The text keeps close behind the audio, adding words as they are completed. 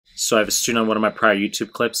So I have a student on one of my prior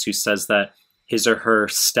YouTube clips who says that his or her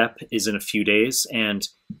step is in a few days, and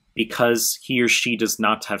because he or she does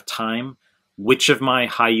not have time, which of my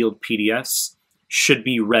high-yield PDFs should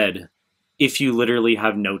be read if you literally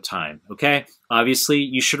have no time, okay? Obviously,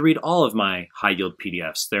 you should read all of my high-yield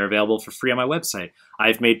PDFs. They're available for free on my website.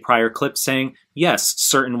 I've made prior clips saying, yes,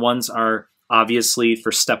 certain ones are obviously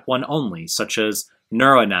for step 1 only, such as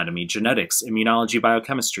neuroanatomy, genetics, immunology,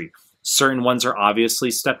 biochemistry. Certain ones are obviously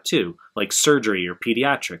step 2, like surgery or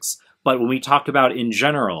pediatrics. But when we talk about in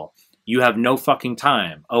general, you have no fucking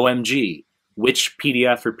time, OMG, which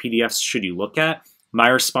PDF or PDFs should you look at? My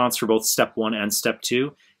response for both step 1 and step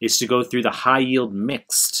 2 is to go through the high-yield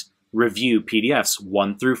mixed review PDFs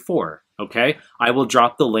 1 through 4, okay? I will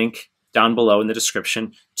drop the link down below in the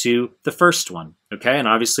description to the first one, okay? And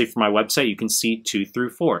obviously for my website, you can see 2 through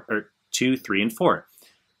 4, or 2, 3, and 4.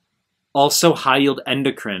 Also, high-yield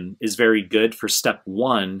endocrine is very good for step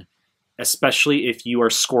 1, especially if you are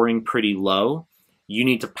scoring pretty low. You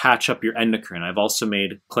need to patch up your endocrine. I've also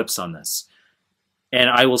made clips on this. And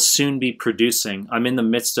I will soon be producing, I'm in the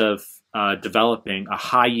midst of developing a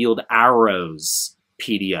high-yield arrows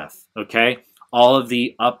PDF, okay? All of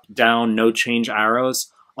the up, down, no change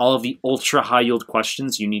arrows, all of the ultra high-yield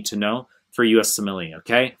questions you need to know for USMLE,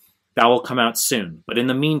 okay? That will come out soon. But in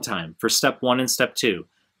the meantime, for step 1 and step 2,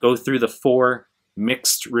 go through the 4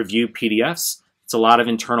 mixed review PDFs. It's a lot of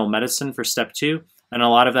internal medicine for step 2, and a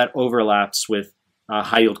lot of that overlaps with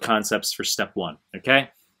high-yield concepts for step 1, okay?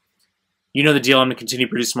 You know the deal. I'm going to continue to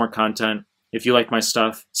produce more content. If you like my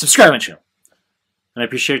stuff, subscribe to my channel. And I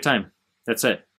appreciate your time. That's it.